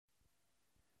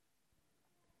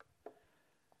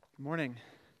Good morning.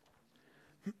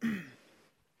 I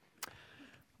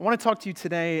want to talk to you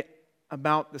today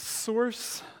about the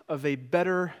source of a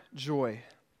better joy.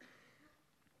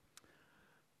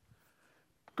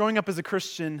 Growing up as a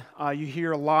Christian, you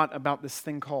hear a lot about this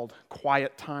thing called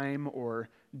quiet time or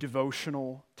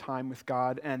devotional time with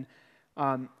God. And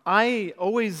I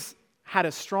always had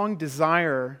a strong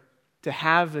desire to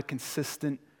have a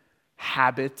consistent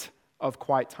habit of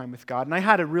quiet time with God. And I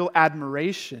had a real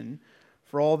admiration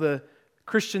for all the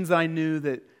Christians that I knew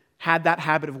that had that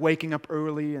habit of waking up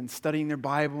early and studying their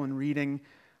Bible and reading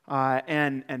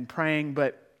and praying.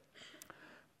 But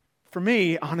for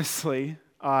me, honestly,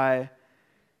 the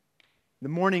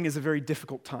morning is a very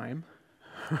difficult time.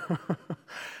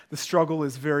 The struggle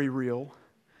is very real.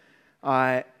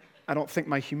 I don't think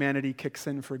my humanity kicks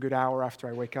in for a good hour after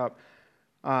I wake up.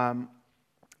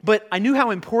 But I knew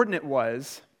how important it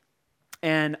was,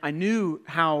 and I knew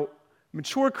how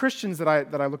mature Christians that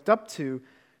I looked up to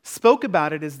spoke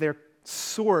about it as their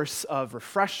source of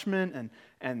refreshment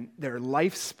and their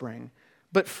life spring.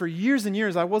 But for years and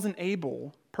years, I wasn't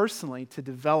able, personally, to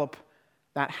develop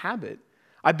that habit.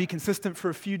 I'd be consistent for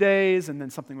a few days, and then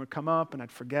something would come up, and I'd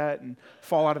forget and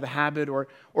fall out of the habit. Or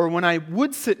when I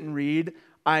would sit and read,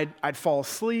 I'd fall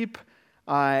asleep,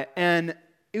 and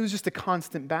it was just a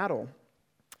constant battle.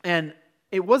 And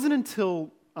it wasn't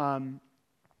until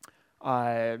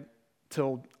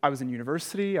till I was in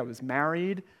university, I was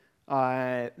married,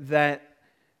 that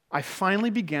I finally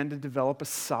began to develop a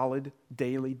solid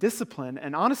daily discipline.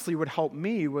 And honestly, what helped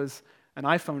me was an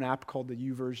iPhone app called the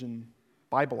YouVersion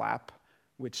Bible app,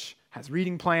 which has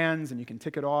reading plans, and you can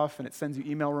tick it off, and it sends you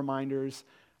email reminders.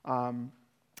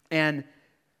 And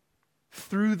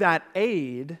through that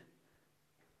aid,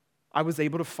 I was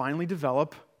able to finally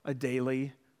develop a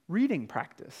daily reading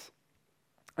practice.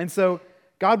 And so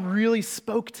God really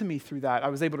spoke to me through that. I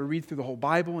was able to read through the whole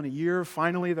Bible in a year,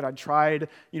 finally, that I'd tried,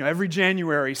 every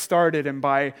January started, and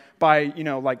by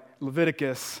like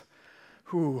Leviticus,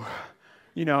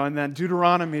 and then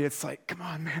Deuteronomy, it's like, come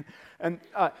on, man.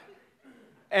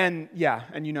 And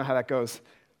you know how that goes.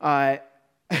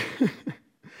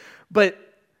 But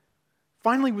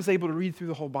finally was able to read through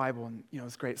the whole Bible, and it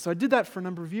was great. So I did that for a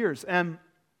number of years, and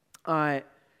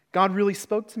God really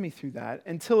spoke to me through that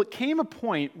until it came a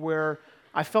point where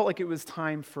I felt like it was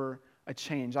time for a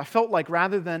change. I felt like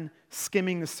rather than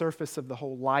skimming the surface of the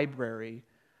whole library,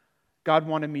 God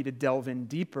wanted me to delve in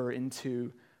deeper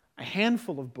into a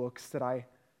handful of books that I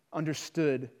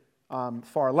understood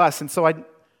far less. And so I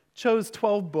chose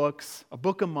 12 books, a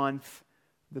book a month,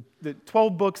 the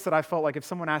 12 books that I felt like if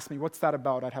someone asked me, what's that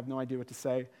about, I'd have no idea what to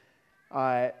say.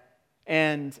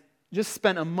 And just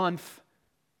spent a month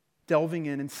delving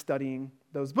in and studying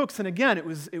those books. And again, it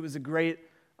was a great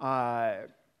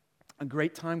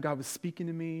time. God was speaking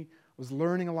to me. I was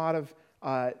learning a lot of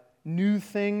new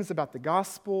things about the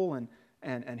gospel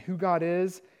and who God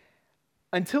is.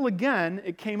 Until again,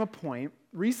 it came a point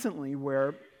recently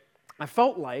where I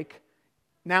felt like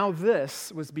now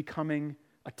this was becoming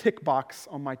a tick box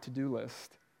on my to-do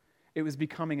list. It was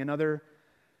becoming another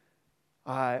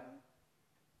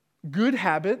good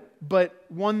habit, but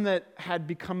one that had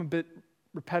become a bit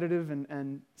repetitive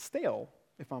and stale,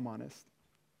 if I'm honest.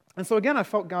 And so again, I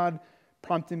felt God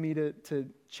prompting me to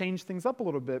change things up a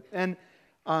little bit. And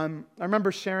I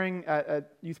remember sharing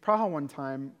at Youth Praha one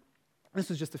time, this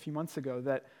was just a few months ago,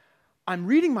 that I'm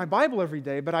reading my Bible every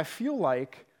day, but I feel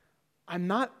like I'm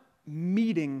not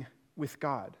meeting with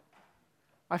God.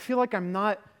 I feel like I'm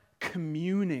not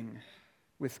communing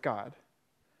with God.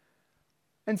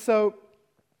 And so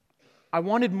I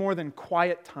wanted more than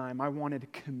quiet time. I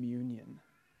wanted communion.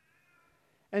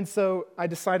 And so I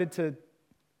decided to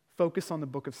focus on the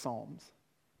book of Psalms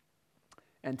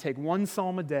and take one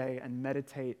psalm a day and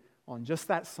meditate on just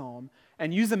that psalm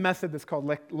and use a method that's called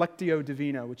Lectio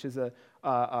Divina, which is a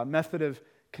method of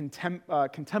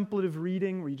contemplative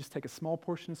reading where you just take a small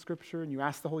portion of Scripture and you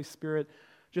ask the Holy Spirit,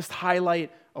 just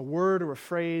highlight a word or a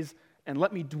phrase and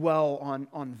let me dwell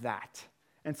on that.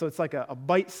 And so it's like a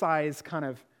bite-sized kind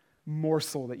of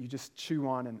morsel that you just chew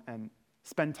on and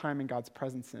spend time in God's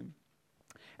presence in.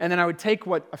 And then I would take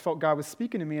what I felt God was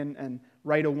speaking to me and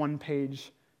write a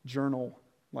one-page journal,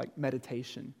 like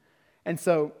meditation. And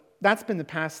so that's been the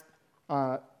past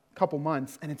couple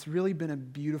months, and it's really been a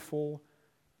beautiful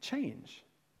change.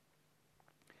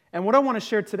 And what I want to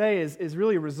share today is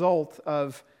really a result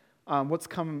of what's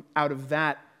come out of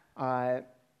that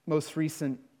most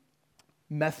recent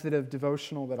method of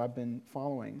devotional that I've been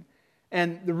following.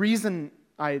 And the reason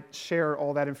I share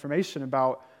all that information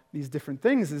about these different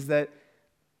things is that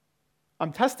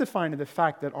I'm testifying to the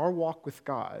fact that our walk with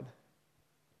God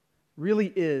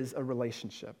really is a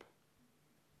relationship.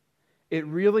 it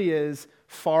really is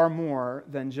far more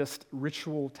than just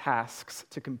ritual tasks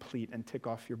to complete and tick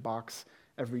off your box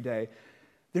every day.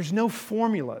 There's no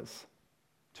formulas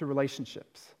to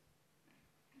relationships.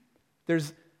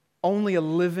 There's only a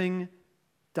living,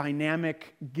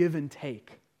 dynamic give and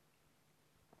take.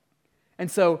 And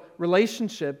so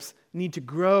relationships need to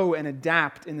grow and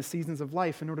adapt in the seasons of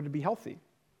life in order to be healthy.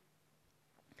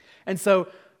 And so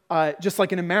just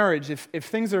like in a marriage, if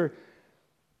things are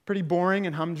pretty boring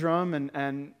and humdrum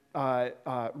and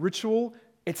ritual,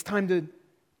 it's time to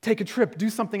take a trip, do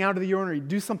something out of the ordinary,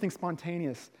 do something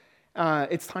spontaneous.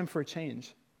 It's time for a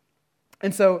change.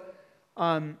 And so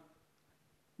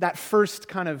that first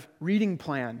kind of reading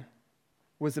plan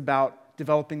was about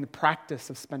developing the practice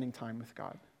of spending time with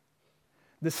God.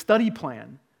 The study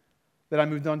plan that I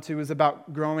moved on to was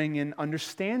about growing in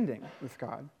understanding with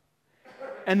God.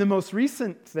 And the most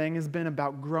recent thing has been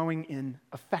about growing in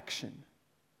affection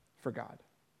for God.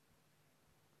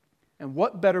 And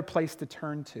what better place to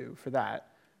turn to for that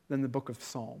than the book of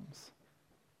Psalms?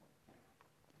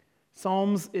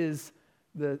 Psalms is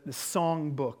the song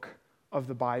book of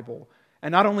the Bible.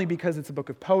 And not only because it's a book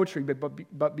of poetry,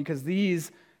 but because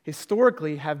these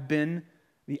historically have been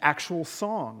the actual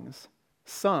songs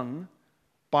sung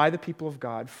by the people of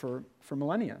God for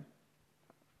millennia.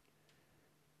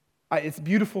 It's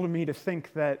beautiful to me to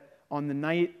think that on the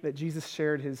night that Jesus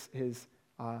shared his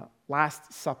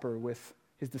Last Supper with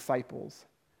his disciples,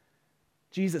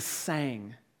 Jesus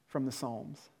sang from the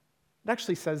Psalms. It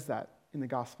actually says that in the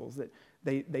Gospels, that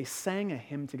they sang a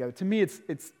hymn together. To me,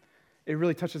 it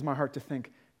really touches my heart to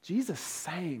think, Jesus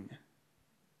sang.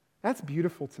 That's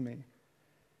beautiful to me.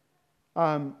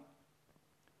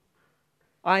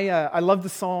 I loved the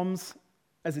Psalms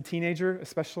as a teenager,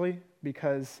 especially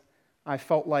because I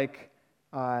felt like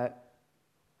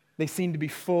they seemed to be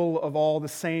full of all the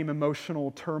same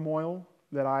emotional turmoil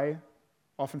that I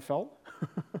often felt.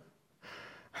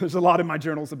 There's a lot in my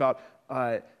journals about,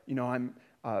 my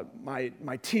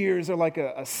tears are like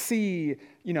a sea,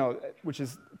 which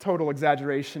is total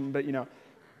exaggeration, but,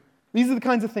 these are the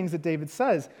kinds of things that David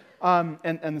says,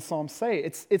 and the Psalms say.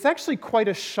 It's actually quite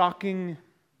a shocking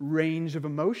range of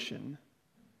emotion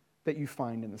that you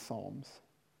find in the Psalms.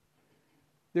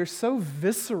 They're so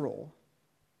visceral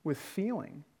with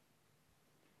feeling.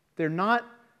 They're not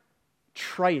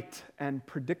trite and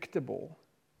predictable.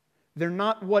 They're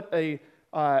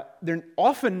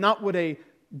often not what a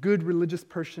good religious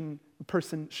person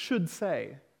should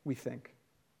say, we think.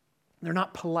 They're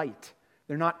not polite.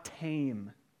 They're not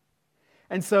tame.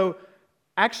 And so,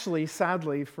 actually,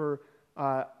 sadly, for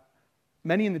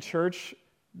many in the church,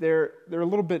 they're a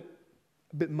little bit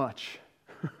much.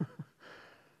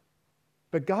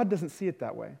 But God doesn't see it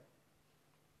that way.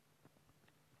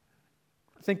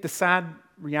 I think the sad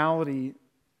reality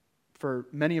for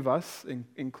many of us,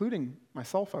 including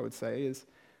myself, I would say, is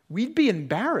we'd be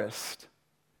embarrassed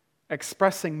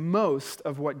expressing most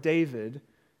of what David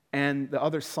and the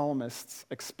other psalmists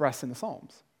express in the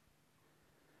Psalms.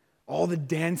 All the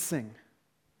dancing,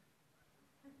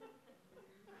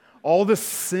 all the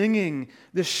singing,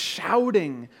 the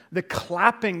shouting, the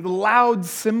clapping, the loud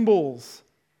cymbals,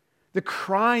 the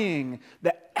crying,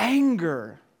 the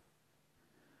anger,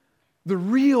 the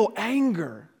real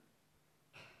anger.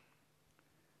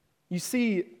 You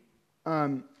see,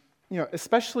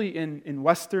 especially in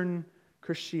Western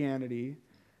Christianity,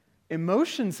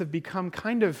 emotions have become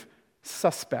kind of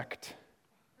suspect,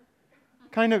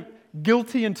 kind of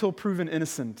guilty until proven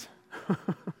innocent.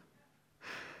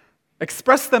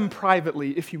 Express them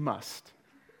privately if you must,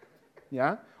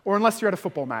 yeah? Or unless you're at a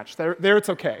football match. There it's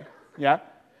okay, yeah?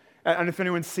 And if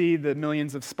anyone see the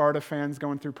millions of Sparta fans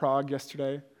going through Prague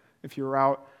yesterday, if you were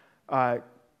out,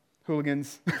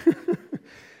 hooligans.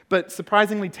 But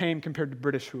surprisingly tame compared to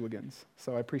British hooligans,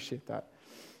 so I appreciate that.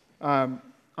 I'm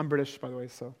British, by the way,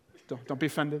 so don't be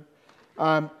offended.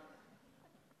 I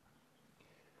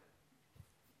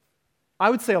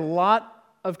would say a lot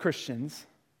of Christians,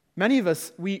 many of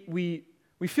us, we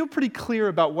feel pretty clear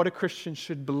about what a Christian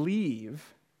should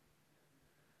believe,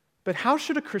 but how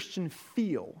should a Christian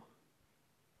feel?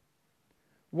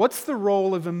 What's the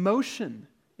role of emotion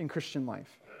in Christian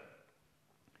life?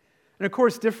 And of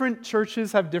course, different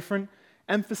churches have different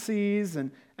emphases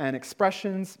and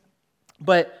expressions,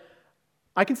 but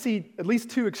I can see at least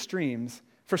two extremes.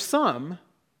 For some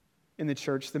in the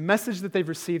church, the message that they've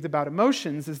received about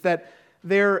emotions is that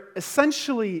they're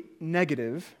essentially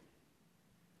negative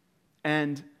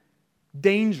and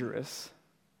dangerous,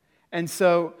 and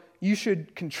so you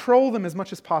should control them as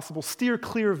much as possible, steer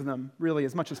clear of them, really,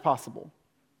 as much as possible.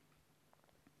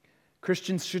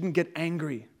 Christians shouldn't get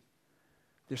angry.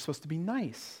 They're supposed to be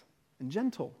nice and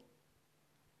gentle.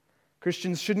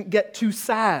 Christians shouldn't get too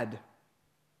sad.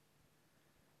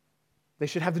 They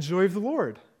should have the joy of the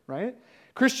Lord, right?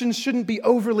 Christians shouldn't be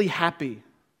overly happy.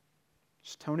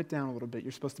 Just tone it down a little bit.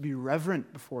 You're supposed to be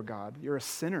reverent before God. You're a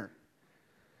sinner.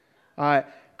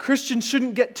 Christians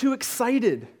shouldn't get too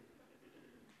excited.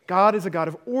 God is a God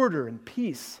of order and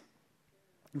peace.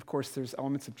 Of course, there's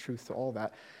elements of truth to all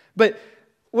that. But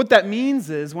what that means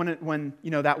is when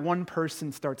that one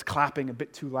person starts clapping a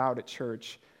bit too loud at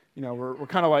church, we're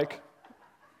kind of like,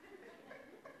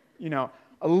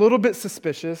 a little bit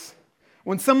suspicious.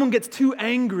 When someone gets too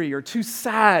angry or too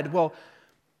sad, well,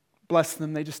 bless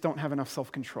them, they just don't have enough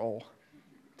self-control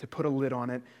to put a lid on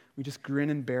it. We just grin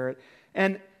and bear it.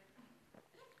 And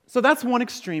so that's one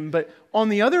extreme. But on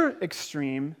the other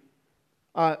extreme,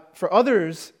 for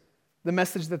others, the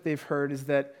message that they've heard is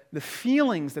that the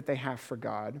feelings that they have for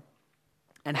God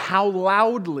and how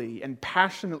loudly and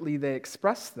passionately they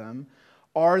express them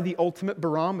are the ultimate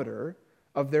barometer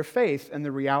of their faith and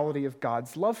the reality of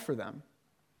God's love for them.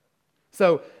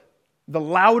 So the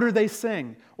louder they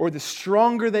sing or the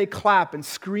stronger they clap and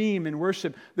scream and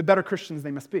worship, the better Christians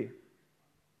they must be.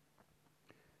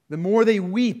 The more they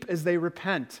weep as they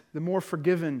repent, the more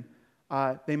forgiven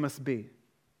they must be.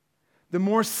 The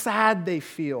more sad they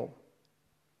feel,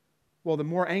 well, the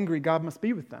more angry God must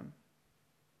be with them.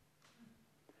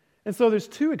 And so there's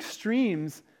two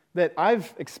extremes that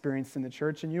I've experienced in the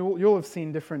church, and you'll have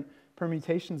seen different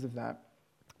permutations of that.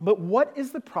 But what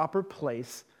is the proper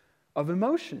place of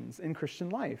emotions in Christian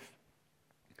life?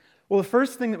 Well, the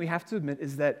first thing that we have to admit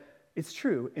is that it's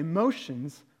true.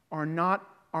 Emotions are not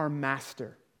our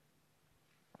master.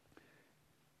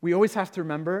 We always have to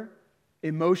remember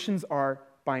emotions are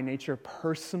by nature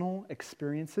personal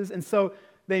experiences, and so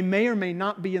they may or may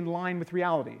not be in line with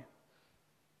reality.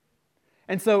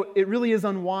 And so it really is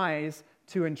unwise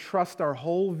to entrust our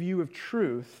whole view of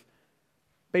truth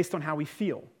based on how we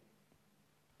feel.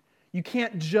 You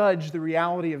can't judge the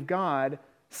reality of God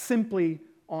simply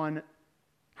on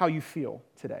how you feel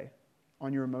today,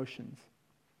 on your emotions.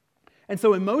 And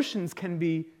so emotions can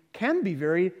be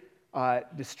very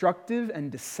destructive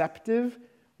and deceptive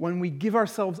when we give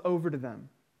ourselves over to them,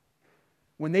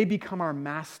 when they become our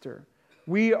master.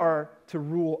 We are to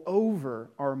rule over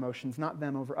our emotions, not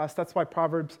them over us. That's why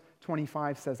Proverbs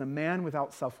 25 says, "A man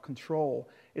without self-control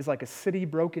is like a city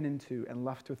broken into and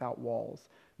left without walls,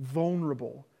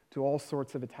 vulnerable to all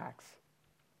sorts of attacks."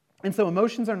 And so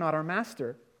emotions are not our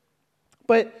master.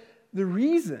 But the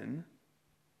reason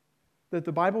that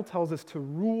the Bible tells us to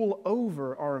rule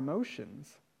over our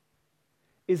emotions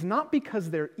is not because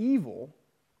they're evil,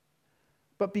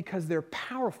 but because they're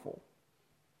powerful.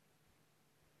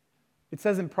 It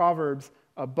says in Proverbs,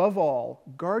 "Above all,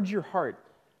 guard your heart,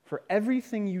 for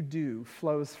everything you do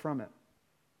flows from it."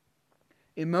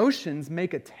 Emotions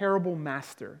make a terrible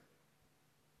master,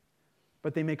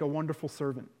 but they make a wonderful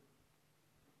servant.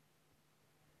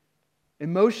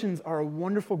 Emotions are a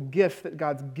wonderful gift that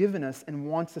God's given us and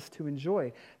wants us to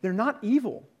enjoy. They're not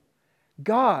evil.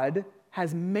 God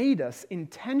has made us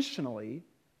intentionally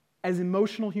as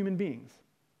emotional human beings.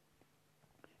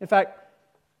 In fact,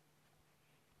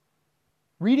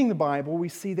 reading the Bible, we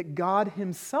see that God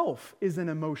himself is an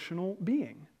emotional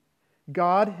being.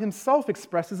 God himself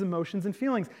expresses emotions and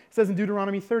feelings. It says in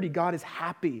Deuteronomy 30, God is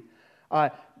happy.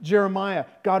 Jeremiah,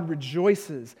 God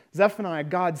rejoices. Zephaniah,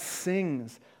 God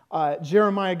sings.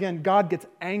 Jeremiah, again, God gets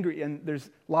angry, and there's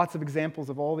lots of examples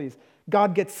of all these.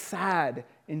 God gets sad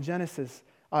in Genesis.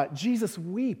 Jesus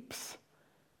weeps.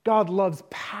 God loves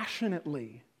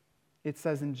passionately, it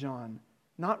says in John,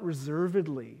 not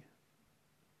reservedly.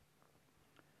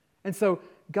 And so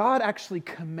God actually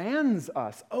commands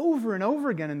us over and over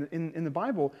again in the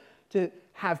Bible to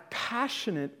have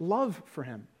passionate love for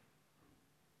him.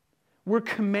 We're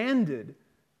commanded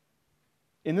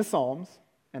in the Psalms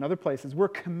and other places, we're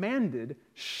commanded,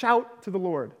 shout to the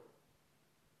Lord.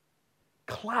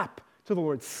 Clap to the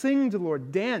Lord. Sing to the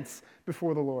Lord. Dance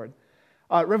before the Lord.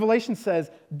 Revelation says,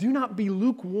 do not be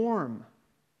lukewarm.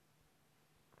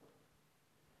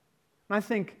 And I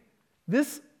think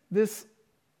this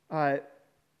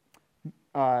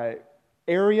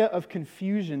area of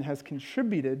confusion has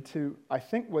contributed to, I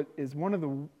think, what is one of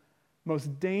the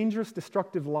most dangerous,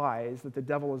 destructive lies that the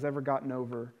devil has ever gotten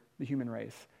over the human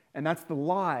race. And that's the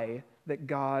lie that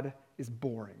God is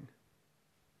boring,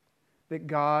 that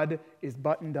God is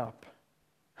buttoned up.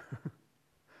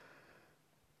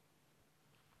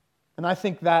 And I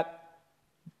think that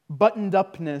buttoned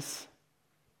upness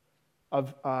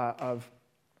of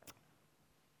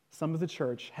some of the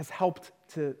church has helped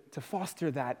to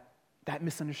foster that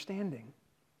misunderstanding.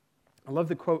 I love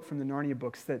the quote from the Narnia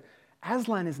books that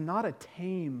Aslan is not a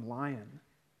tame lion.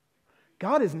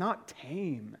 God is not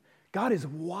tame. God is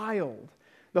wild.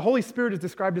 The Holy Spirit is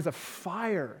described as a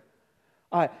fire.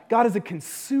 God is a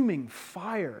consuming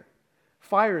fire.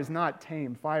 Fire is not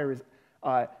tame. Fire is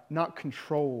not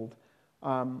controlled.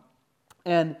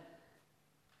 And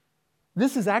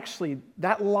this is actually,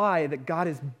 that lie that God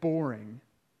is boring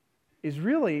is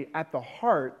really at the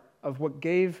heart of what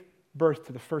gave birth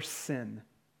to the first sin.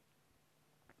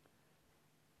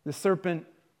 The serpent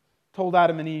told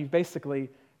Adam and Eve, basically,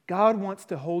 God wants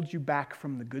to hold you back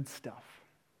from the good stuff.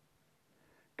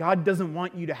 God doesn't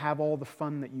want you to have all the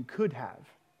fun that you could have.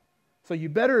 So you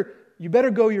better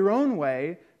go your own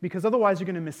way, because otherwise you're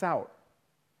going to miss out.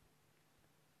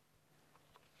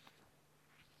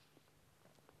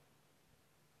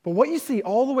 But what you see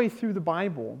all the way through the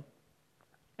Bible,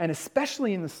 and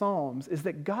especially in the Psalms, is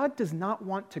that God does not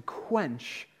want to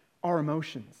quench our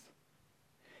emotions.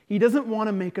 He doesn't want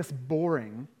to make us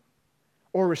boring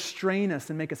or restrain us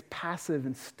and make us passive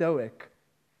and stoic.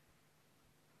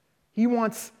 He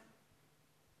wants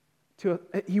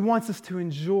us to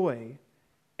enjoy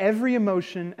every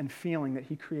emotion and feeling that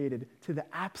He created to the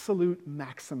absolute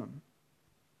maximum,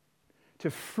 to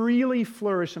freely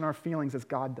flourish in our feelings as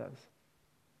God does.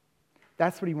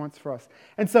 That's what He wants for us.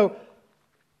 And so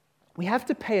we have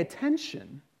to pay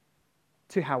attention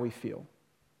to how we feel.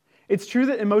 It's true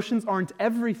that emotions aren't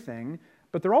everything,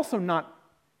 but they're also not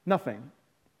nothing.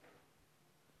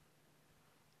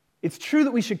 It's true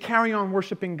that we should carry on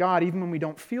worshiping God even when we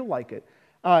don't feel like it.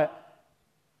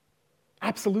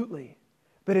 Absolutely.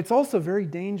 But it's also very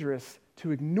dangerous to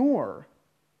ignore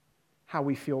how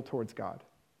we feel towards God.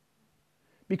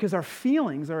 Because our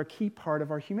feelings are a key part of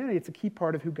our humanity. It's a key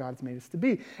part of who God's made us to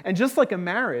be. And just like a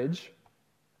marriage,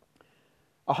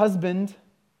 a husband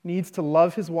needs to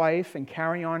love his wife and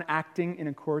carry on acting in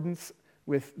accordance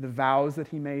with the vows that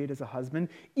he made as a husband,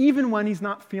 even when he's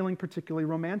not feeling particularly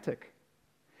romantic,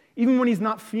 even when he's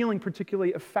not feeling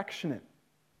particularly affectionate.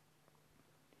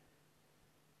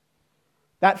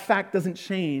 That fact doesn't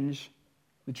change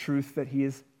the truth that he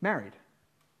is married.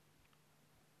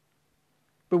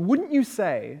 But wouldn't you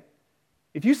say,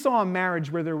 if you saw a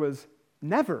marriage where there was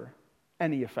never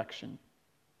any affection,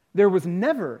 there was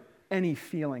never any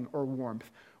feeling or warmth,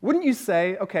 wouldn't you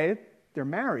say, okay, they're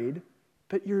married,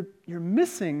 but you're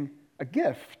missing a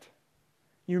gift.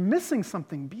 You're missing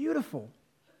something beautiful.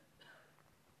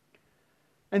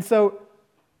 And so,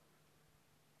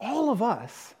 all of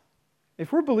us,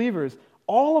 if we're believers,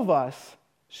 all of us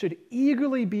should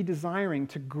eagerly be desiring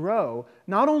to grow,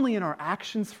 not only in our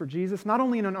actions for Jesus, not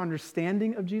only in an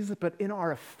understanding of Jesus, but in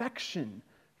our affection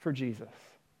for Jesus,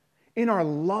 in our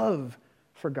love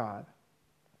for God.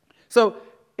 So,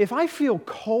 if I feel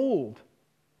cold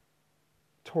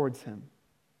towards Him,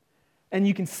 and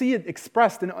you can see it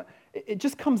expressed, and it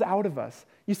just comes out of us.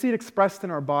 You see it expressed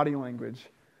in our body language,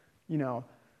 you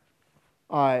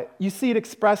see it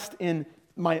expressed in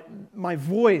my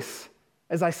voice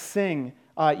as I sing.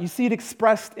 You see it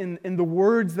expressed in the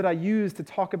words that I use to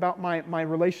talk about my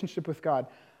relationship with God.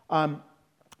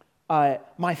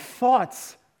 My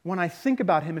thoughts when I think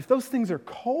about Him, if those things are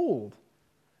cold,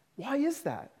 why is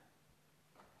that?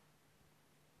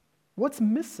 What's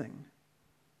missing?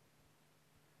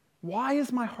 Why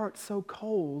is my heart so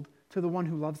cold to the one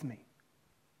who loves me?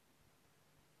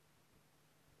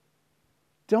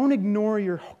 Don't ignore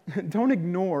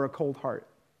a cold heart.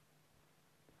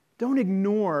 Don't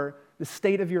ignore the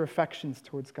state of your affections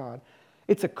towards God.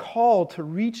 It's a call to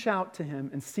reach out to Him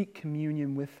and seek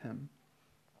communion with Him.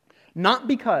 Not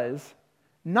because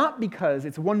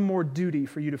it's one more duty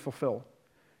for you to fulfill.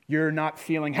 You're not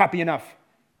feeling happy enough.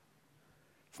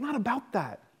 It's not about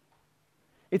that.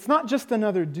 It's not just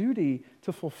another duty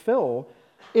to fulfill.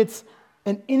 It's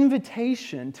an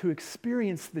invitation to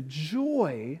experience the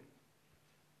joy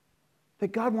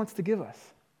that God wants to give us.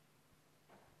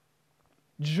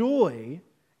 Joy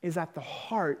is at the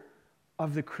heart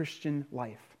of the Christian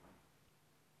life,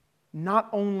 not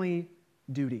only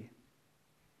duty.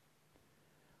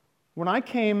 When I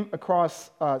came across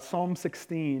Psalm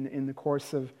 16 in the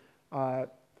course of my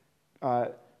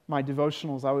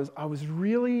devotionals,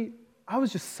 I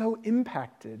was just so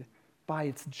impacted by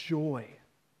its joy.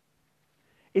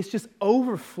 It's just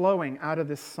overflowing out of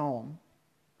this psalm.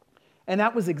 And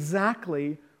that was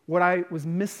exactly what I was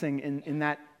missing in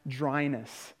that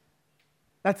dryness.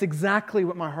 That's exactly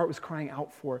what my heart was crying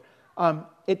out for.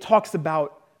 It talks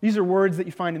about, these are words that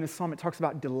you find in this psalm, it talks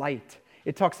about delight.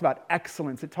 It talks about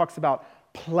excellence. It talks about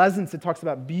pleasance. It talks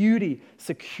about beauty,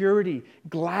 security,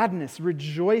 gladness,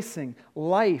 rejoicing,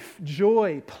 life,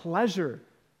 joy, pleasure.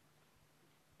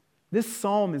 This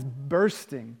psalm is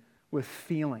bursting with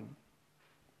feeling.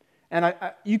 And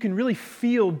you can really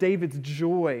feel David's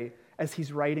joy as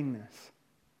he's writing this.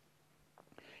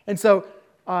 And so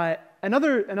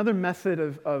another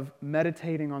method of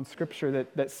meditating on Scripture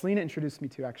that Selena introduced me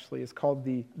to, actually, is called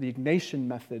the Ignatian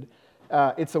method.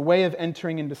 It's a way of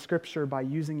entering into Scripture by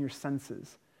using your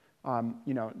senses.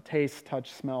 Taste,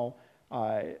 touch, smell,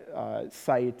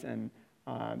 sight, and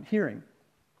hearing.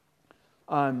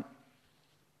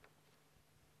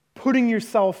 Putting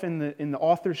yourself in the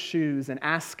author's shoes and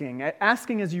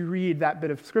asking as you read that bit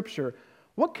of Scripture,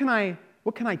 what can I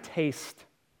taste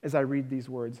as I read these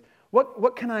words?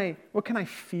 What can I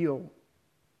feel?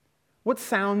 What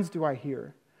sounds do I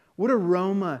hear? What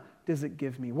aroma does it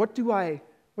give me? What do I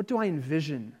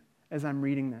envision as I'm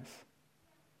reading this?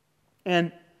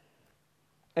 And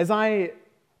I'd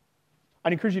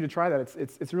encourage you to try that.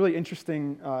 It's a really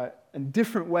interesting and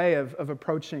different way of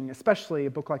approaching, especially a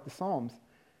book like the Psalms.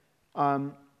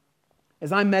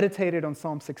 As I meditated on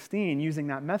Psalm 16 using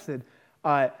that method,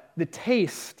 the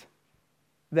taste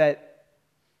that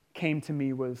came to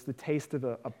me was the taste of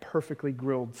a perfectly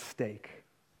grilled steak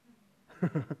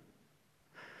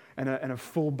and a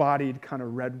full-bodied kind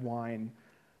of red wine.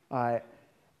 When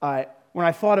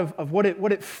I thought of what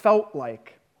it felt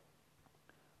like,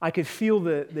 I could feel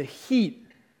the heat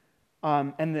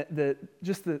and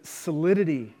just the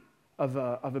solidity of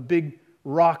a big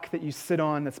rock that you sit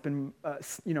on that's been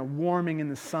warming in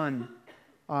the sun.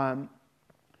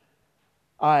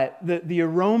 The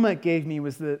aroma it gave me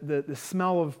was the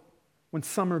smell of when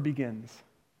summer begins,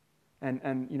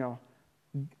 and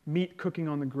meat cooking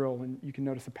on the grill, and you can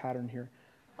notice a pattern here.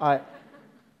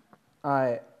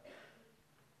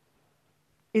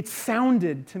 It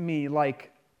sounded to me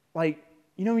like when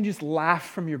you just laugh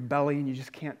from your belly and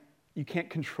you can't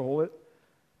control it.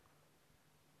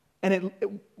 And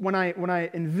when I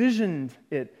envisioned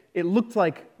it, it looked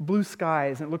like blue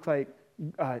skies, and it looked like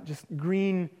just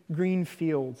green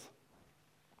fields.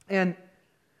 And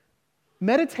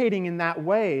meditating in that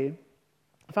way,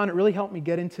 I found it really helped me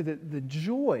get into the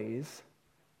joys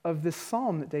of this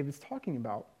psalm that David's talking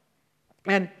about.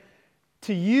 And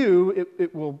to you,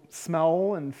 it will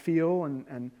smell and feel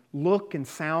and look and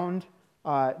sound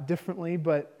differently,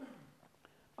 but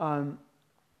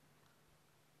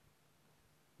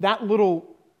that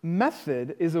little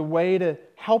method is a way to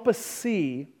help us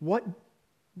see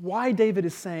why David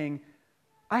is saying,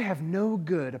 I have no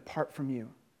good apart from you.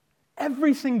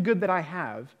 Everything good that I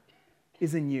have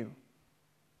is in you.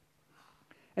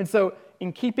 And so,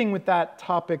 in keeping with that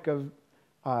topic of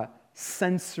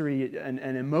sensory and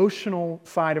emotional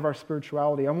side of our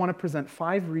spirituality, I want to present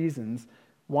 5 reasons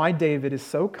why David is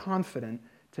so confident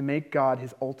to make God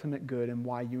his ultimate good and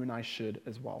why you and I should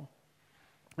as well.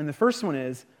 And the first one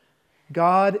is,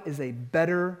 God is a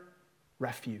better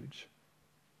refuge.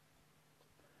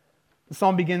 The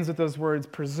psalm begins with those words,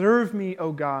 "Preserve me,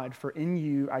 O God, for in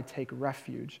you I take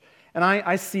refuge." And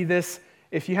I see this,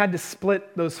 if you had to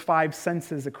split those 5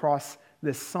 senses across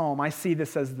this psalm, I see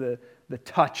this as the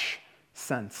touch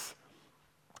sense.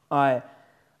 Because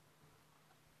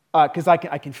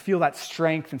I can feel that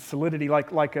strength and solidity,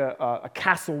 like a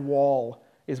castle wall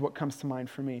is what comes to mind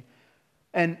for me.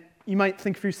 And you might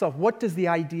think for yourself, what does the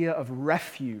idea of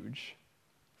refuge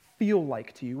feel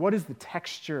like to you? What is the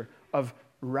texture of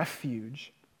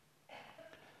refuge?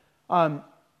 But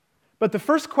the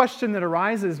first question that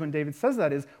arises when David says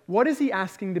that is, what is he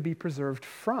asking to be preserved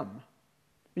from?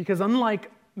 Because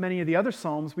unlike many of the other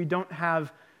Psalms, we don't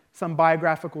have some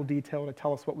biographical detail to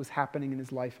tell us what was happening in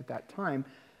his life at that time.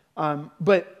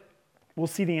 But we'll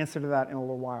see the answer to that in a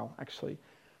little while, actually.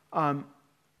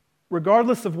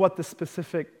 Regardless of what the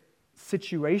specific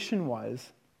situation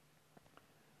was,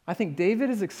 I think David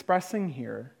is expressing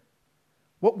here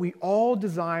what we all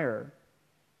desire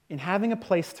in having a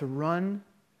place to run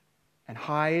and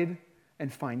hide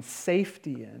and find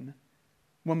safety in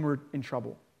when we're in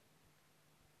trouble.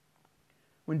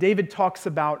 When David talks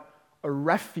about a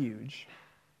refuge,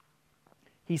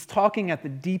 he's talking at the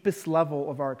deepest level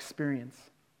of our experience.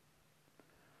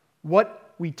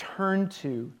 What we turn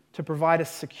to provide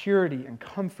us security and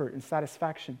comfort and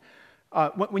satisfaction.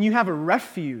 When you have a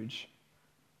refuge,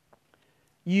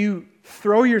 you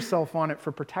throw yourself on it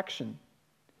for protection.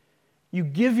 You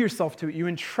give yourself to it. You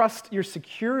entrust your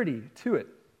security to it.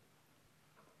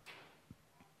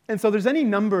 And so there's any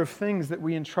number of things that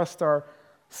we entrust our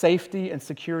safety and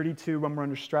security to when we're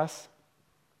under stress.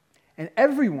 And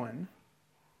everyone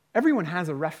has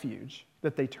a refuge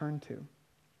that they turn to.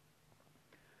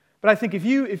 But I think if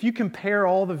you compare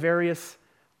all the various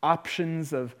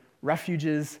options of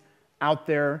refuges out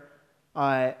there,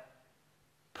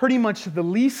 pretty much the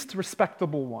least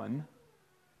respectable one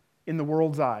in the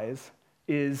world's eyes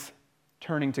is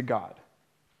turning to God.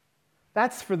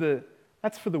 That's for the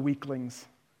weaklings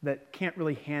that can't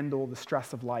really handle the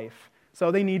stress of life.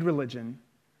 So they need religion.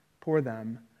 Poor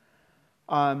them.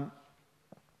 But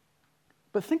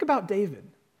think about David.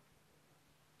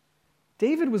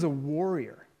 David was a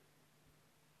warrior.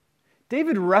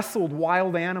 David wrestled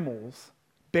wild animals,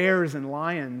 bears and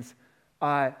lions,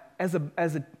 as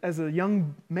a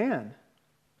young man.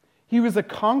 He was a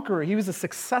conqueror. He was a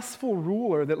successful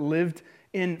ruler that lived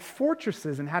in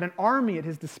fortresses and had an army at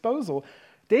his disposal.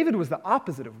 David was the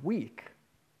opposite of weak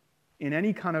in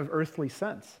any kind of earthly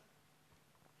sense.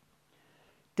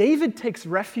 David takes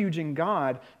refuge in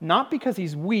God not because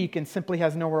he's weak and simply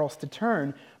has nowhere else to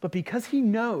turn, but because he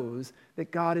knows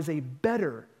that God is a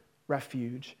better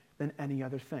refuge than any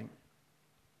other thing.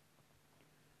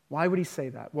 Why would he say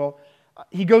that? Well,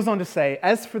 he goes on to say,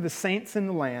 "As for the saints in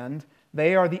the land,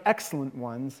 they are the excellent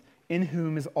ones, in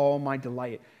whom is all my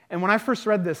delight." And when I first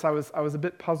read this, I was a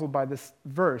bit puzzled by this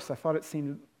verse.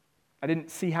 I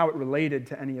didn't see how it related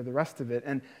to any of the rest of it.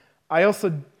 And I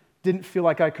also didn't feel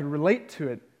like I could relate to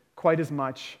it quite as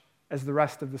much as the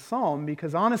rest of the psalm,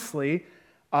 because honestly,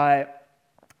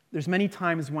 there's many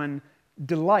times when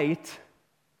delight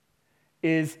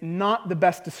is not the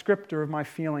best descriptor of my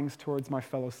feelings towards my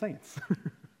fellow saints.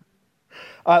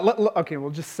 Okay, we'll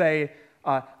just say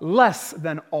less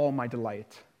than all my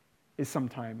delight is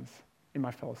sometimes in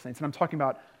my fellow saints. And I'm talking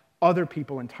about other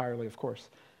people entirely, of course.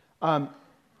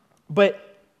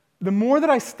 But the more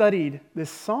that I studied this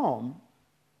psalm,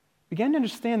 I began to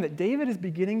understand that David is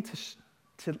beginning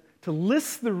to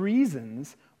list the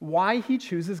reasons why he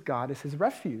chooses God as his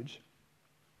refuge.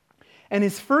 And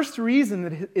his first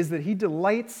reason is that he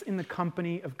delights in the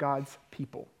company of God's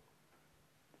people.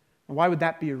 And why would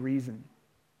that be a reason?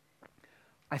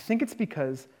 I think it's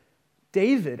because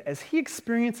David, as he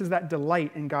experiences that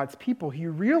delight in God's people, he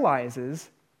realizes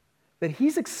that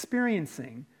he's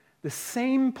experiencing the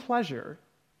same pleasure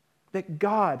that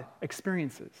God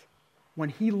experiences when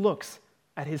he looks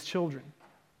at his children.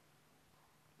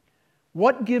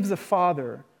 What gives a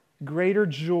father greater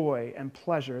joy and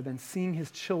pleasure than seeing his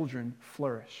children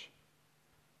flourish?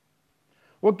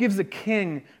 What gives a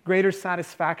king greater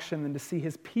satisfaction than to see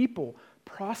his people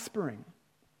prospering?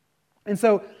 And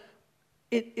so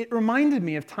it reminded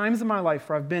me of times in my life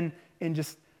where I've been in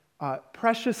just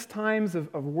precious times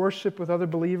of worship with other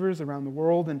believers around the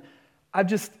world, and I've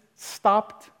just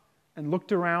stopped and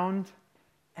looked around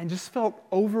and just felt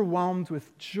overwhelmed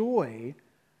with joy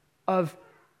of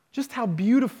just how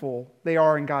beautiful they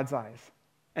are in God's eyes,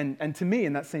 and to me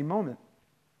in that same moment.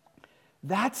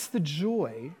 That's the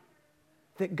joy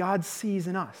that God sees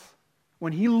in us.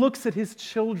 When he looks at his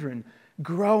children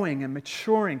growing and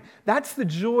maturing, that's the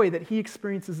joy that he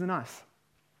experiences in us.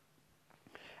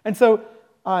 And so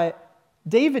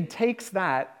David takes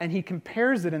that and he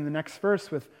compares it in the next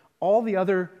verse with all the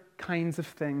other kinds of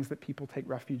things that people take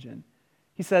refuge in.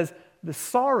 He says, "The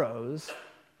sorrows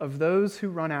of those who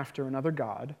run after another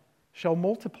god shall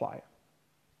multiply."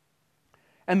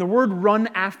 And the word "run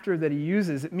after" that he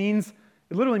uses, it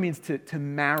literally means to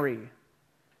marry.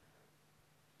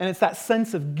 And it's that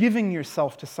sense of giving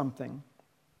yourself to something.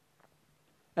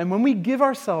 And when we give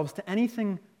ourselves to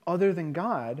anything other than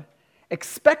God,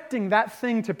 expecting that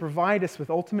thing to provide us with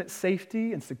ultimate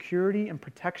safety and security and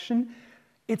protection,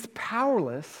 it's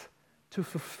powerless to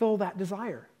fulfill that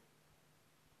desire.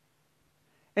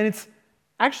 And it's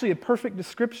actually a perfect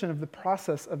description of the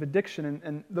process of addiction.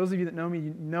 And those of you that know me,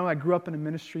 you know I grew up in a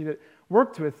ministry that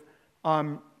worked with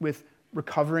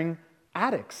recovering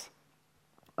addicts.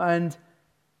 And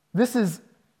this is,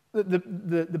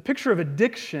 the picture of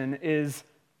addiction is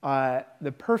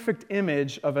the perfect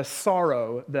image of a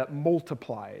sorrow that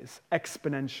multiplies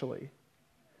exponentially.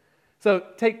 So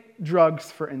take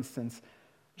drugs, for instance.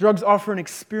 Drugs offer an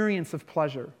experience of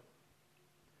pleasure.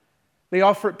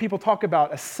 People talk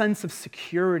about a sense of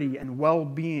security and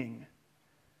well-being.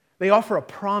 They offer a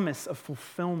promise of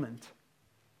fulfillment.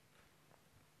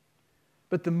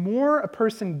 But the more a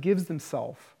person gives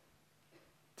themselves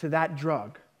to that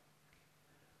drug,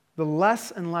 the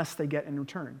less and less they get in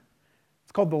return.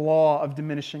 It's called the law of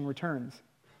diminishing returns.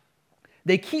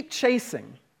 They keep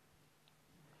chasing.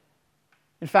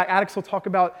 In fact, addicts will talk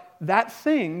about that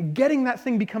thing, getting that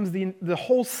thing becomes the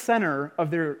whole center of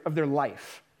their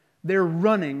life. They're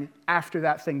running after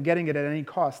that thing, getting it at any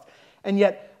cost. And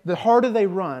yet, the harder they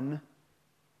run,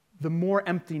 the more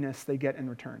emptiness they get in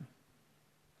return.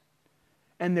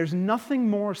 And there's nothing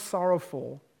more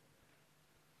sorrowful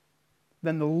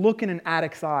than the look in an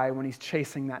addict's eye when he's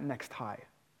chasing that next high.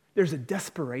 There's a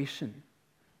desperation.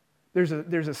 There's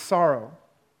a sorrow.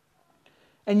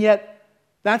 And yet,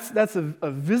 that's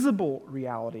a visible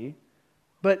reality.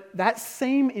 But that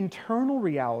same internal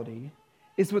reality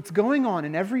is what's going on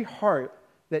in every heart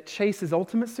that chases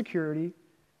ultimate security,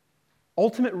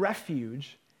 ultimate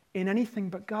refuge in anything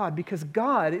but God, because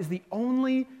God is the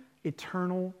only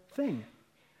eternal thing.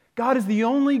 God is the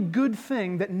only good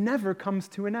thing that never comes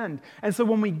to an end. And so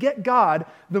when we get God,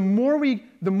 the more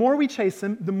we chase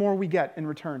him, the more we get in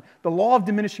return. The law of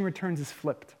diminishing returns is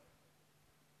flipped.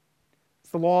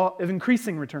 It's the law of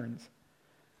increasing returns.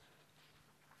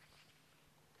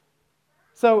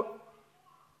 So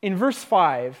in verse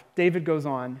 5, David goes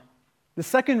on, the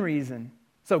second reason,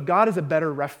 so God is a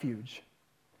better refuge.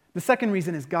 The second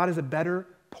reason is God is a better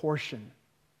portion.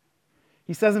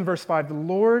 He says in verse 5, the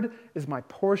Lord is my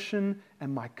portion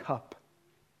and my cup.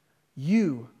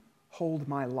 You hold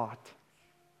my lot.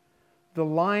 The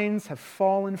lines have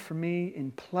fallen for me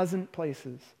in pleasant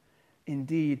places.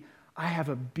 Indeed, I have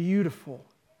a beautiful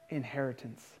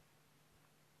inheritance.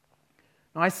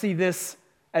 Now I see this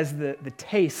as the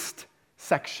taste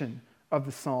section of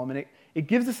the psalm, and it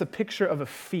gives us a picture of a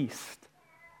feast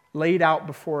laid out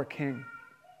before a king.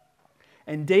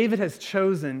 And David has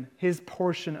chosen his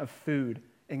portion of food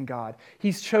in God.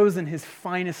 He's chosen his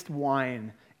finest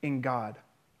wine in God.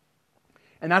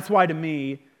 And that's why, to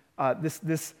me,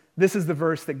 this is the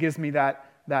verse that gives me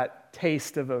that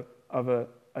taste of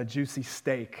a juicy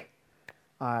steak.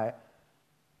 Psalm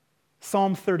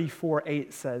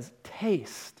 34:8 says,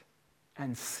 taste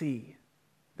and see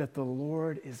that the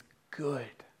Lord is good.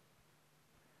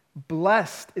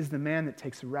 Blessed is the man that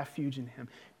takes refuge in him.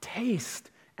 Taste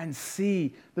and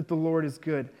see that the Lord is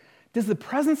good. Does the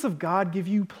presence of God give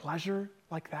you pleasure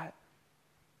like that?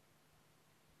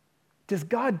 Does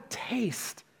God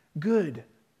taste good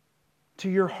to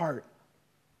your heart?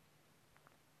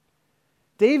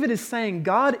 David is saying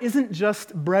God isn't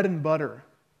just bread and butter.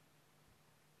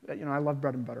 I love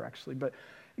bread and butter actually, but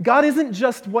God isn't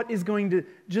just what is going to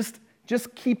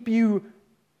just keep you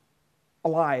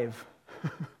alive.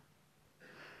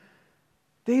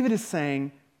 David is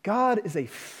saying God is a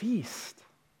feast.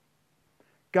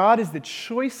 God is the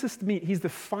choicest meat. He's the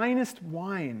finest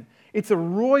wine. It's a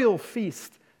royal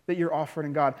feast that you're offered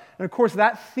in God. And of course,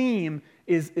 that theme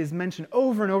is mentioned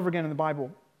over and over again in the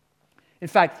Bible. In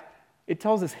fact, it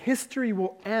tells us history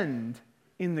will end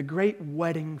in the great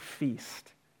wedding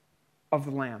feast of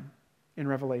the Lamb in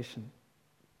Revelation.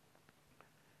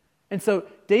 And so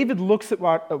David looks at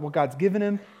what God's given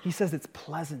him. He says it's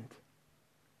pleasant.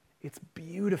 It's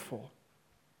beautiful.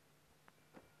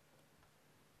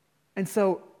 And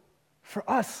so for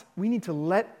us, we need to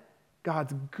let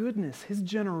God's goodness, his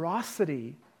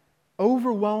generosity,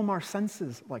 overwhelm our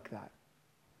senses like that.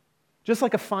 Just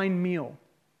like a fine meal.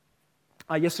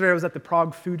 Yesterday I was at the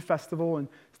Prague Food Festival, and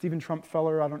Stephen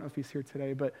Trumpfeller, I don't know if he's here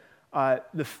today, but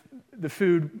the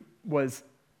food was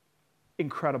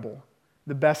incredible.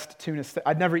 The best tuna steak.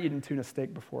 I'd never eaten tuna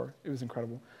steak before. It was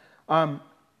incredible.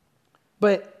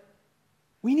 But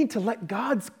we need to let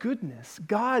God's goodness,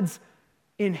 God's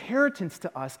inheritance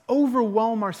to us,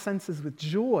 overwhelm our senses with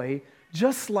joy,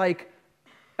 just like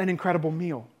an incredible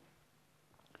meal.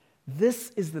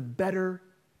 This is the better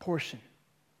portion.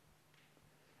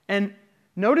 And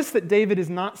notice that David is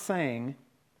not saying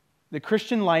the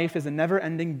Christian life is a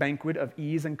never-ending banquet of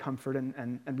ease and comfort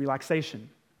and relaxation.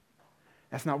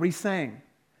 That's not what he's saying.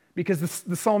 Because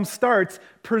the psalm starts,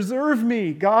 preserve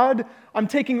me, God, I'm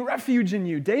taking refuge in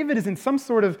you. David is in some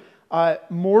sort of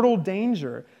mortal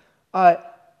danger.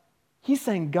 He's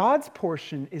saying God's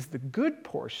portion is the good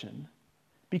portion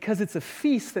because it's a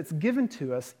feast that's given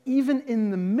to us even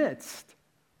in the midst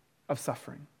of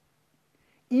suffering,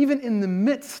 even in the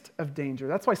midst of danger.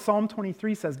 That's why Psalm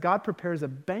 23 says, God prepares a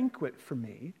banquet for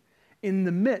me in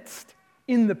the midst,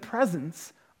 in the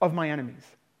presence of my enemies.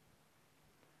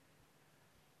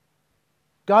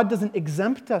 God doesn't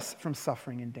exempt us from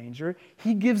suffering and danger.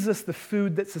 He gives us the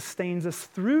food that sustains us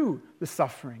through the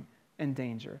suffering and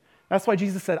danger. That's why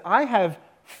Jesus said, I have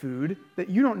food that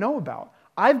you don't know about.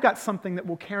 I've got something that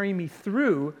will carry me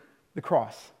through the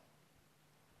cross.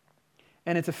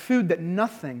 And it's a food that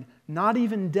nothing, not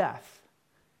even death,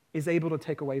 is able to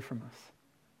take away from us.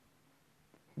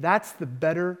 That's the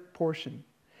better portion.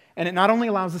 And it not only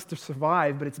allows us to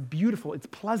survive, but it's beautiful, it's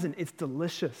pleasant, it's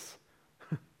delicious.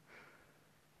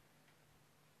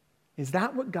 Is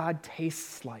that what God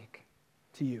tastes like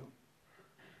to you?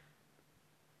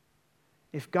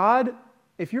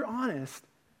 If you're honest,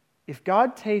 if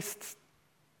God tastes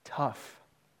tough,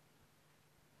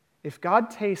 if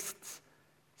God tastes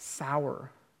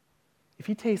sour, if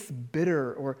he tastes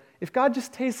bitter, or if God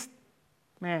just tastes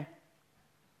meh, if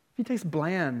he tastes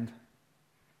bland,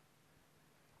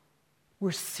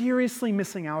 we're seriously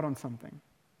missing out on something.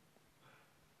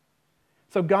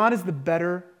 So God is the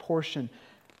better portion.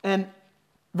 And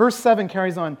verse 7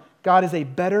 carries on, God is a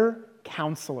better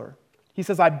counselor. He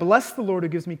says, I bless the Lord who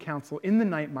gives me counsel. In the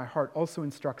night my heart also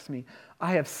instructs me.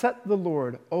 I have set the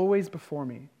Lord always before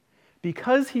me.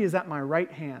 Because he is at my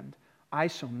right hand, I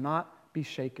shall not be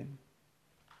shaken.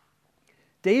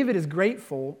 David is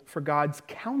grateful for God's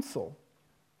counsel.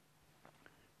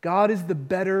 God is the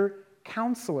better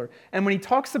counselor. And when he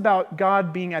talks about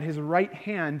God being at his right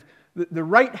hand, the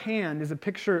right hand is a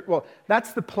picture, well,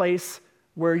 that's the place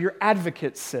where your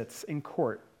advocate sits in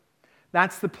court.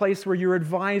 That's the place where your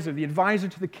advisor, the advisor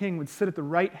to the king, would sit at the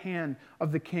right hand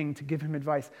of the king to give him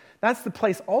advice. That's the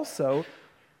place also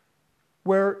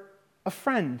where a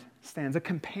friend stands, a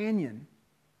companion.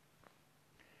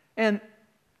 And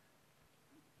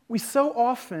we so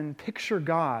often picture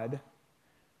God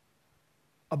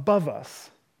above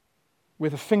us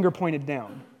with a finger pointed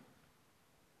down.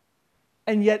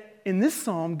 And yet, in this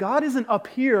psalm, God isn't up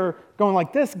here going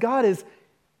like this. God is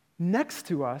next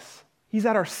to us. He's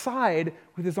at our side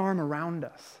with his arm around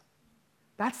us.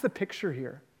 That's the picture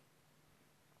here.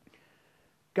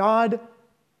 God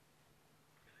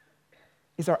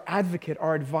is our advocate,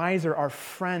 our advisor, our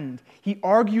friend. He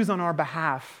argues on our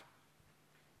behalf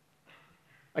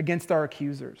against our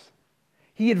accusers.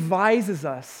 He advises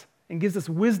us and gives us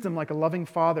wisdom like a loving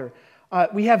father.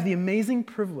 We have the amazing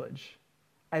privilege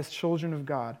as children of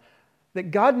God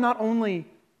that God not only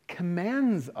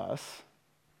commands us,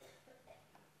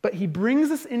 but he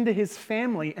brings us into his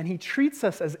family and he treats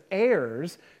us as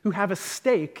heirs who have a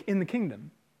stake in the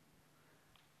kingdom.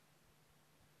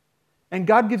 And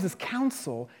God gives us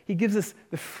counsel. He gives us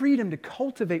the freedom to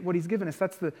cultivate what he's given us.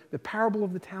 That's the parable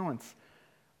of the talents.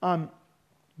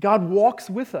 God walks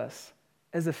with us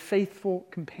as a faithful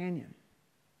companion.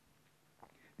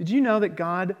 Did you know that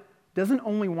God doesn't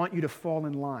only want you to fall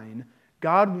in line,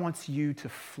 God wants you to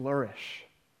flourish.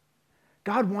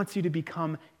 God wants you to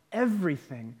become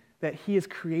everything that he has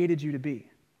created you to be.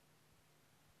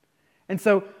 And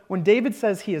so when David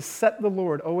says he has set the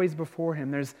Lord always before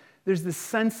him, there's this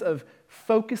sense of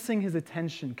focusing his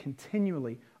attention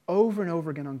continually over and over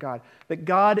again on God. That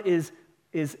God is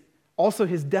also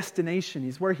his destination.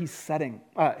 He's where he's setting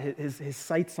his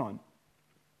sights on.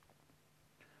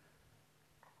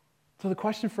 So the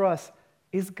question for us,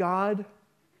 is God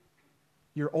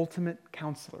your ultimate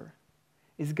counselor?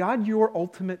 Is God your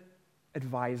ultimate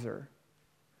advisor?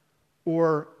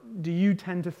 Or do you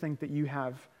tend to think that you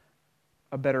have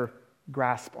a better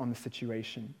grasp on the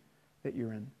situation that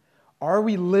you're in? Are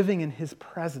we living in his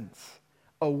presence,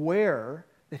 aware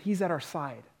that he's at our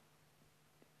side?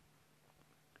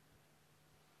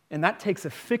 And that takes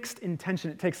a fixed intention.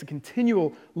 It takes a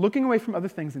continual looking away from other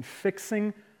things and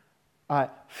fixing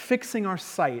our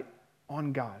sight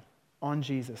on God, on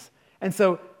Jesus. And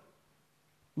so,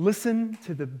 listen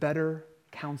to the better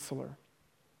counselor.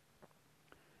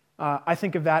 I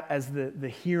think of that as the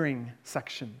hearing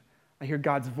section. I hear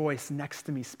God's voice next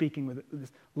to me speaking with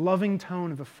this loving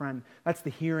tone of a friend. That's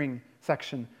the hearing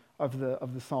section of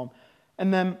the psalm.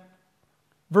 And then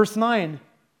verse 9,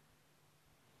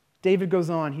 David goes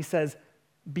on. He says,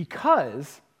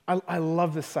 because, I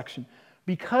love this section,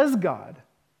 because God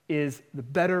is the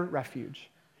better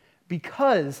refuge,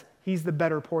 because he's the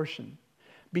better portion,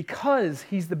 because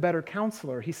he's the better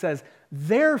counselor, he says,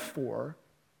 therefore,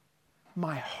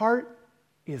 my heart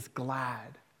is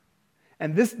glad.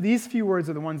 And these few words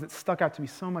are the ones that stuck out to me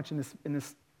so much in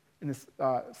this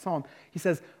psalm. He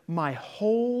says, my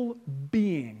whole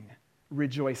being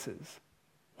rejoices.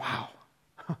 Wow.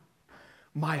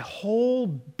 My whole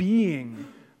being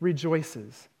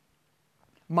rejoices.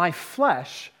 My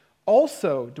flesh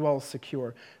also dwells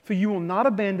secure, for you will not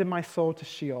abandon my soul to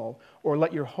Sheol or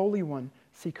let your Holy One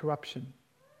see corruption.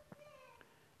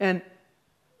 And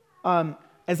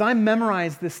as I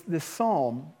memorized this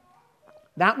psalm,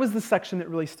 that was the section that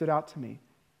really stood out to me.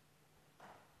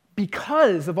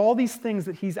 Because of all these things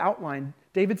that he's outlined,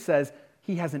 David says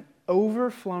he has an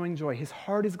overflowing joy. His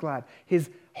heart is glad. His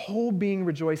whole being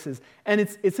rejoices. And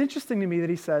it's interesting to me that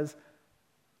he says,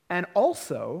 and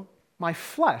also my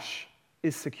flesh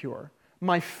is secure.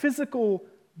 My physical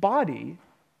body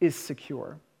is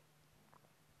secure.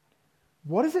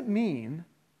 What does it mean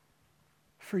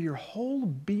for your whole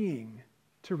being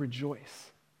to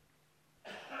rejoice?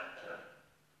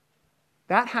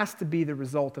 That has to be the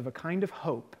result of a kind of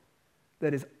hope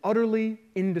that is utterly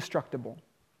indestructible,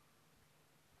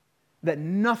 that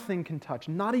nothing can touch,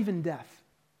 not even death.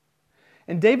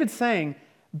 And David's saying,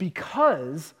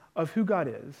 because of who God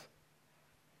is,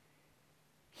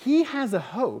 he has a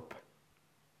hope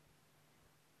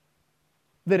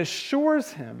that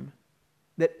assures him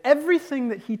that everything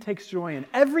that he takes joy in,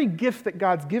 every gift that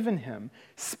God's given him,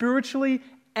 spiritually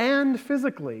and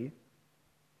physically,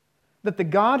 that the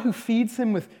God who feeds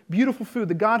him with beautiful food,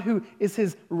 the God who is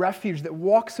his refuge, that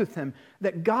walks with him,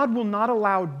 that God will not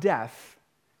allow death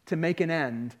to make an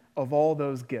end of all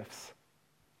those gifts.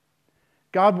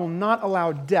 God will not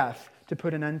allow death to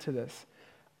put an end to this.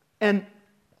 And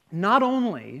not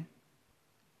only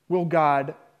will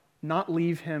God not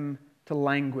leave him to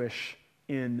languish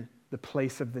in the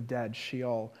place of the dead,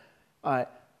 Sheol,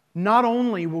 not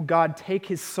only will God take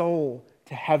his soul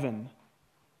to heaven,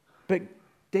 but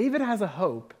David has a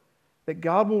hope that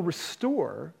God will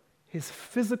restore his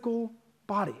physical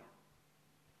body.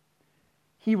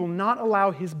 He will not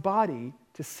allow his body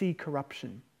to see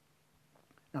corruption.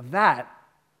 Now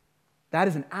that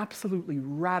is an absolutely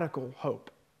radical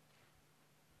hope.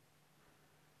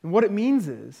 And what it means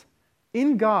is,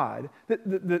 in God,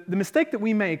 the mistake that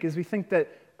we make is we think that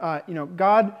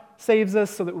God saves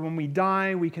us so that when we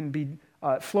die, we can be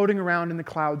floating around in the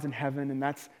clouds in heaven, and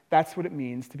that's what it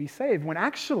means to be saved. When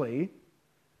actually,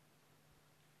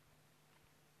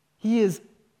 he is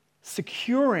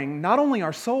securing not only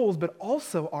our souls, but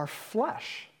also our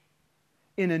flesh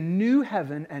in a new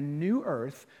heaven and new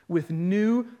earth with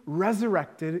new,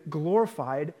 resurrected,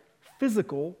 glorified,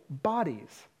 physical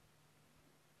bodies.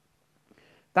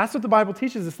 That's what the Bible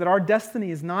teaches us, that our destiny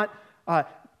is not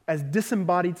as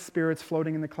disembodied spirits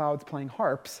floating in the clouds playing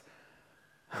harps,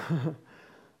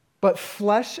 but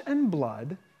flesh and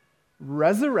blood,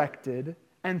 resurrected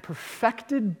and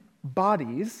perfected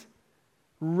bodies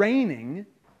reigning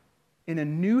in a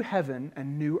new heaven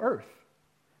and new earth.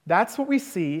 That's what we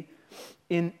see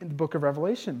in the book of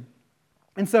Revelation.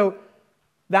 And so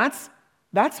that's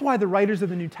why the writers of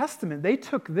the New Testament, they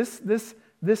took this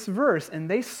verse and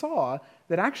they saw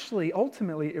that actually,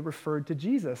 ultimately, it referred to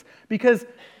Jesus. Because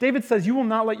David says, you will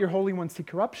not let your Holy One see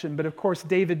corruption. But of course,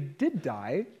 David did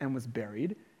die and was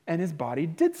buried, and his body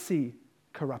did see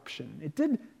corruption. It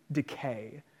did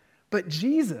decay. But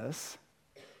Jesus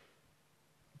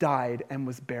died and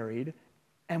was buried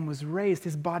and was raised.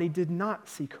 His body did not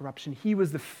see corruption. He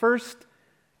was the first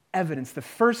evidence, the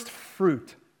first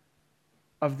fruit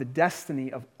of the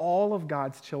destiny of all of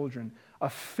God's children, a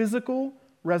physical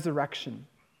resurrection.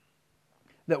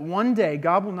 That one day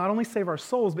God will not only save our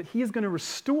souls, but he is going to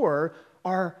restore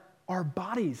our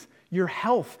bodies. Your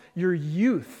health, your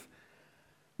youth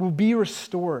will be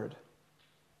restored.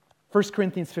 1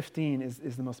 Corinthians 15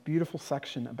 is the most beautiful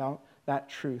section about that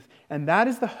truth. And that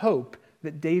is the hope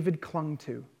that David clung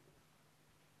to.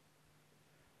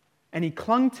 And he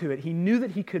clung to it. He knew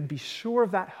that he could be sure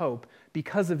of that hope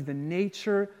because of the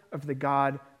nature of the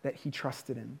God that he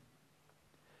trusted in.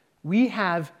 We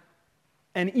have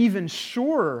an even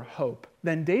surer hope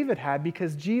than David had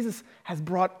because Jesus has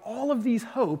brought all of these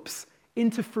hopes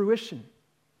into fruition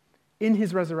in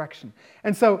his resurrection.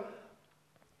 And so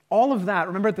all of that,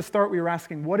 remember at the start we were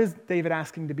asking, what is David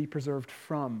asking to be preserved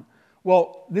from?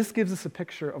 Well, this gives us a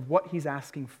picture of what he's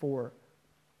asking for.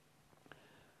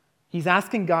 He's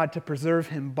asking God to preserve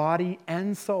him body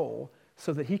and soul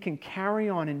so that he can carry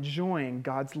on enjoying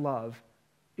God's love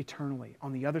eternally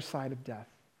on the other side of death.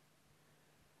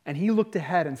 And he looked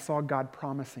ahead and saw God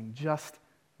promising just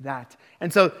that.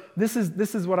 And so this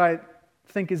is what I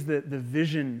think is the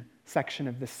vision section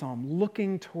of this psalm,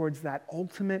 looking towards that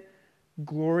ultimate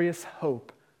glorious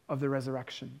hope of the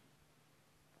resurrection.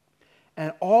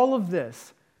 And all of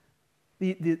this,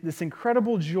 this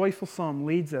incredible, joyful psalm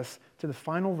leads us to the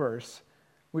final verse,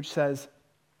 which says,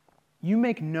 "You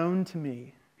make known to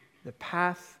me the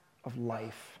path of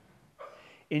life.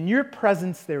 In your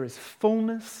presence there is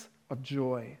fullness of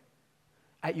joy.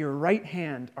 At your right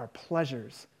hand are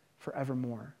pleasures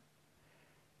forevermore."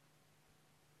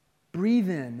 Breathe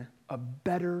in a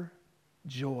better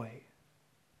joy.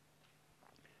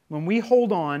 When we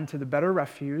hold on to the better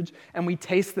refuge and we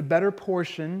taste the better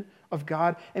portion of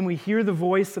God and we hear the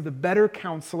voice of the better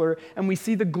counselor and we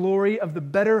see the glory of the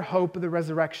better hope of the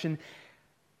resurrection,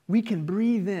 we can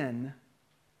breathe in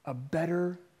a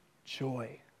better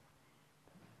joy.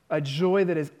 A joy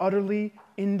that is utterly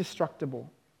indestructible.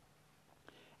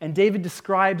 And David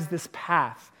describes this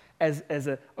path as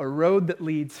a road that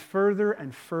leads further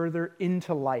and further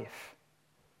into life.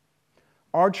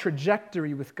 Our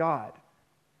trajectory with God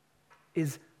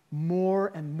is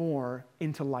more and more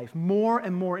into life, more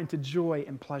and more into joy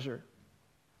and pleasure.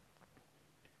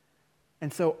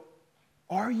 And so,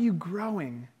 are you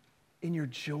growing in your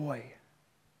joy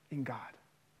in God?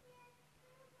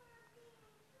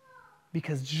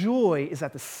 Because joy is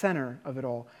at the center of it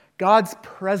all. God's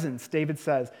presence, David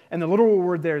says, and the literal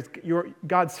word there is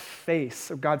God's face,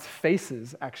 or God's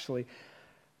faces, actually.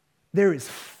 there is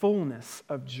fullness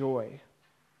of joy.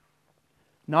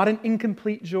 Not an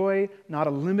incomplete joy, not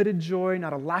a limited joy,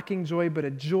 not a lacking joy, but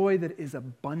a joy that is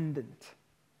abundant.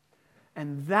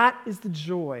 And that is the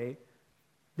joy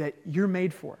that you're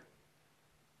made for,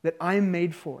 that I'm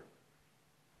made for.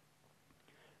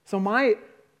 So my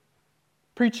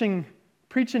preaching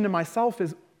to myself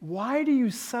is, why do you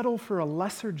settle for a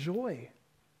lesser joy?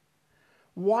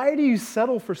 Why do you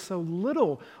settle for so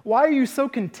little? Why are you so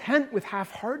content with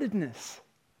half-heartedness,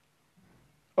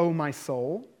 oh my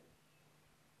soul?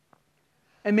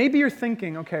 And maybe you're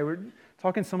thinking, okay, we're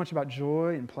talking so much about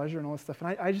joy and pleasure and all this stuff,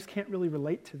 and I just can't really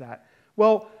relate to that.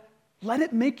 Well, let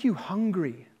it make you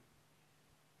hungry,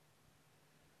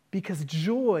 because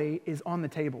joy is on the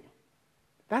table.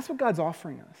 That's what God's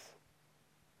offering us.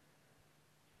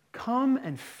 Come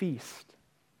and feast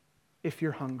if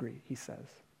you're hungry, he says.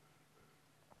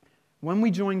 When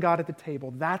we join God at the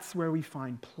table, that's where we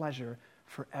find pleasure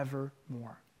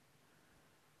forevermore.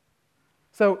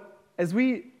 So as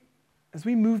we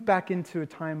move back into a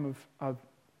time of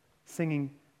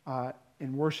singing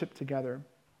in worship together,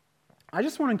 I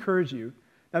just want to encourage you.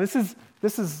 Now this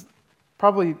is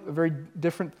probably a very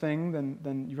different thing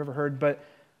than you've ever heard, but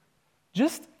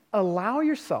just allow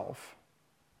yourself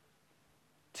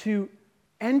to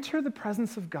enter the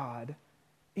presence of God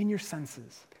in your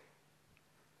senses.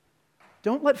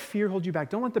 Don't let fear hold you back.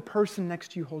 Don't let the person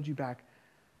next to you hold you back.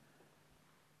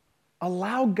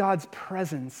 Allow God's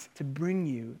presence to bring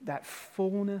you that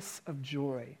fullness of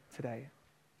joy today.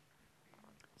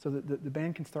 So that the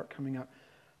band can start coming up.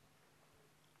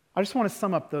 I just want to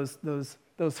sum up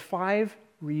those 5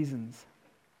 reasons.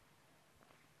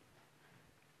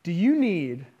 Do you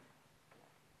need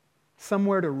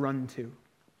somewhere to run to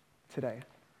today?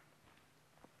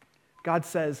 God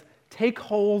says, take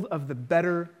hold of the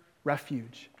better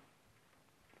refuge.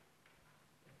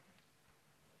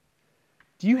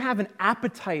 Do you have an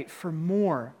appetite for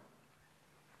more?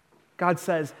 God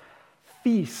says,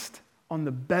 feast on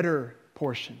the better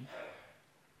portion.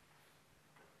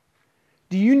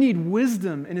 Do you need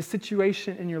wisdom in a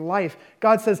situation in your life?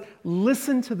 God says,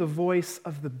 listen to the voice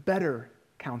of the better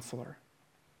counselor.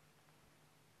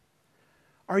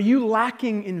 Are you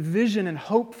lacking in vision and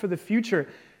hope for the future?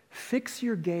 Fix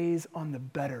your gaze on the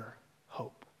better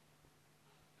hope.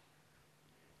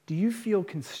 Do you feel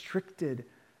constricted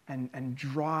and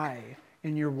dry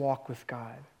in your walk with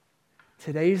God?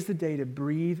 Today's the day to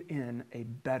breathe in a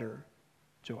better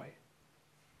joy.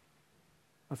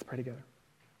 Let's pray together.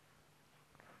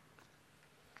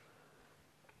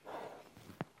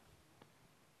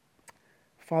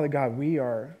 Father God, we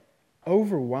are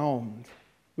overwhelmed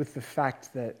with the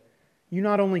fact that you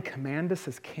not only command us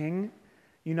as king,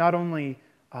 you not only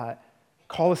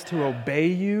call us to obey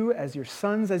you as your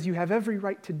sons, as you have every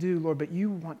right to do, Lord, but you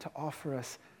want to offer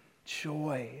us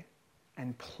joy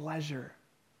and pleasure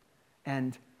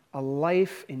and a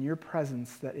life in your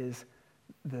presence that is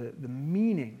the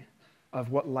meaning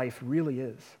of what life really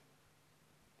is.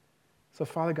 So,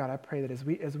 Father God, I pray that as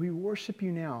we worship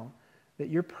you now, that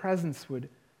your presence would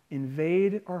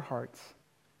invade our hearts.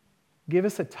 Give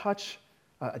us a touch,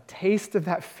 a taste of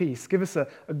that feast. Give us a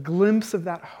glimpse of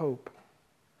that hope.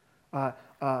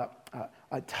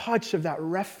 A touch of that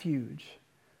refuge,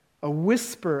 a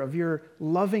whisper of your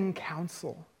loving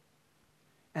counsel,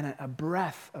 and a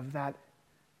breath of that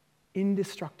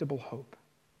indestructible hope.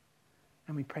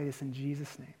 And we pray this in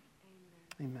Jesus' name.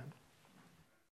 Amen. Amen.